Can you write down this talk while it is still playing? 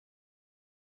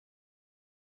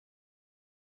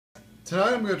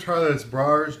Tonight I'm going to try this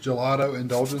Breyers Gelato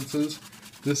Indulgences.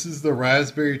 This is the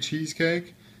Raspberry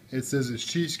Cheesecake. It says it's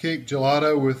Cheesecake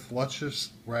Gelato with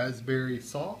luscious raspberry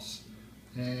sauce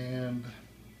and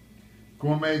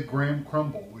gourmet graham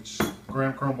crumble, which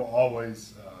graham crumble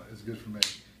always is good for me.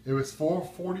 It was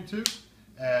 $4.42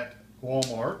 at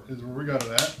Walmart is where we got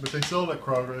it at, but they sell it at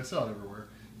Kroger. They sell it everywhere.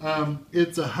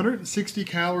 It's 160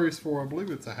 calories for, I believe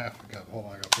it's a half a cup. Hold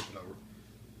on, I got to flip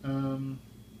it over.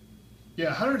 Yeah,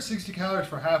 160 calories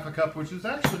for half a cup, which is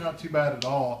actually not too bad at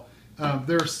all.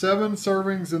 There are 7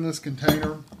 servings in this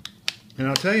container, and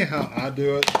I'll tell you how I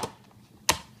do it.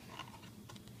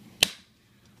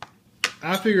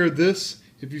 I figured this,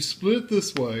 if you split it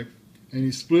this way, and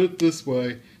you split it this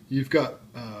way, you've got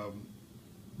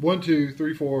 1, 2,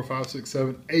 3, 4, 5, 6,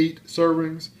 7, 8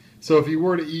 servings. So if you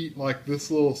were to eat like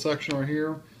this little section right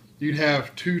here, you'd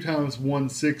have 2 times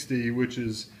 160, which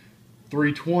is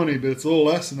 320, but it's a little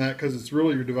less than that because it's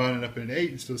really, you're dividing it up into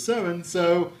 8 instead of 7.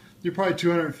 So you're probably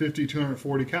 250,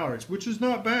 240 calories, which is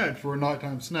not bad for a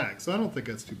nighttime snack. So I don't think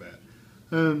that's too bad.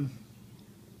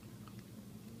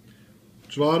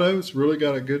 Gelato's really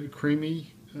got a good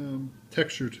creamy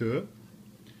texture to it.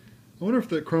 I wonder if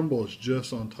that crumble is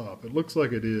just on top. It looks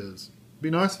like it is. It'd be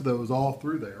nice if that was all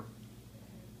through there.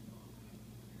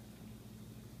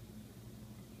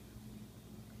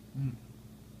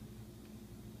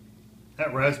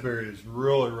 That raspberry is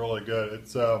really, really good.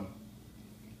 It's, I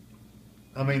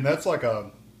mean, that's like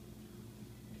a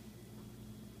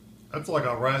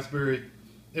raspberry.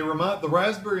 The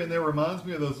raspberry in there reminds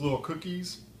me of those little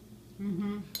cookies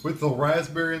with the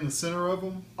raspberry in the center of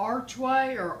them.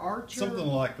 Archway or Archer? Something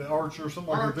like that. Archer,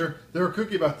 something like that. They're a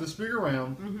cookie about this big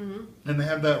around, and they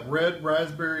have that red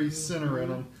raspberry center in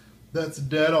them. That's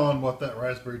dead on what that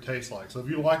raspberry tastes like. So if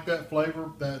you like that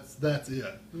flavor, that's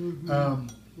it.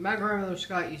 My grandmother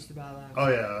Scott used to buy that. Oh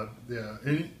yeah, yeah.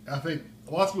 And I think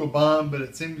lots of people buy them, but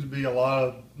it seems to be a lot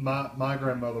of my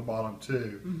grandmother bought them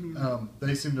too.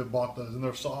 They seem to have bought those, and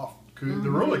they're soft.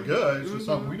 They're really good. It's just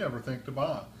something we never think to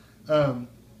buy.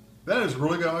 That is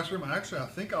really good ice cream. Actually, I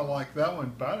think I like that one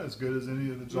about as good as any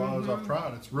of the gelatos I've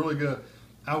tried. It's really good.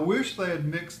 I wish they had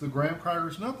mixed the graham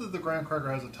crackers. Not that the graham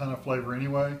cracker has a ton of flavor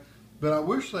anyway, but I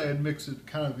wish they had mixed it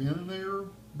kind of in there.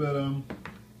 But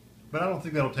I don't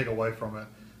think that'll take away from it.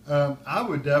 I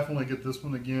would definitely get this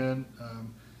one again.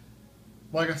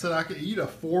 Like I said, I could eat a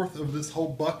fourth of this whole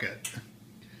bucket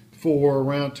for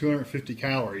around 250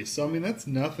 calories. So, I mean, that's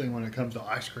nothing when it comes to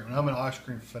ice cream. And I'm an ice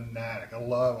cream fanatic. I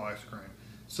love ice cream.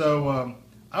 So,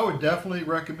 I would definitely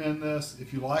recommend this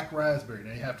if you like raspberry.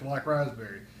 Now, you have to like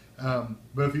raspberry. But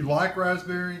if you like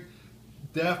raspberry,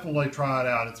 definitely try it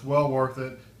out. It's well worth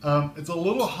it. It's a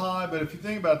little high, but if you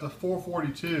think about the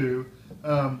 $4.42,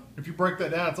 if you break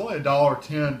that down, it's only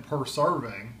 $1.10 per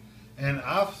serving, and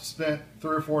I've spent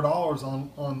 $3 or $4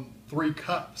 on 3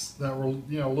 cups that were,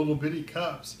 you know, little bitty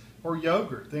cups, or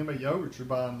yogurt. Think about yogurt, you're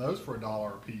buying those for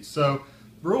 $1 a piece. So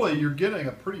really, you're getting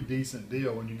a pretty decent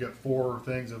deal when you get 4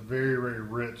 things of very, very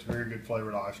rich, very good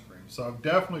flavored ice cream. So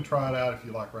definitely try it out if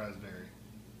you like raspberry.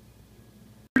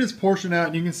 This portion out,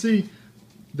 and you can see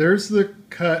there's the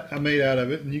cut I made out of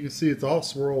it, and you can see it's all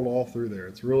swirled all through there.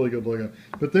 It's really good looking.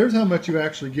 But there's how much you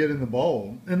actually get in the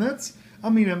bowl. And that's, I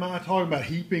mean, am I talking about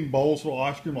heaping bowls full of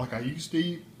ice cream like I used to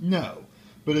eat? No.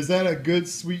 But is that a good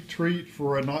sweet treat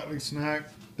for a nightly snack?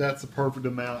 That's the perfect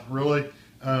amount. Really,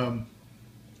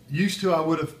 used to I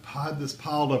would have had this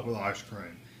piled up with ice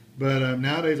cream. But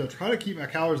nowadays I try to keep my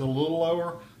calories a little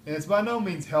lower. And it's by no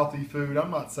means healthy food. I'm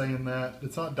not saying that.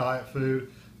 It's not diet food.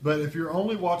 But if you're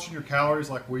only watching your calories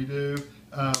like we do,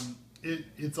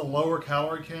 it's a lower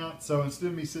calorie count. So instead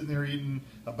of me sitting there eating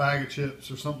a bag of chips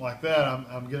or something like that,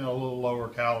 I'm getting a little lower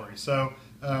calories. So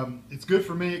it's good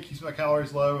for me. It keeps my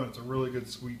calories low, and it's a really good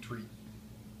sweet treat.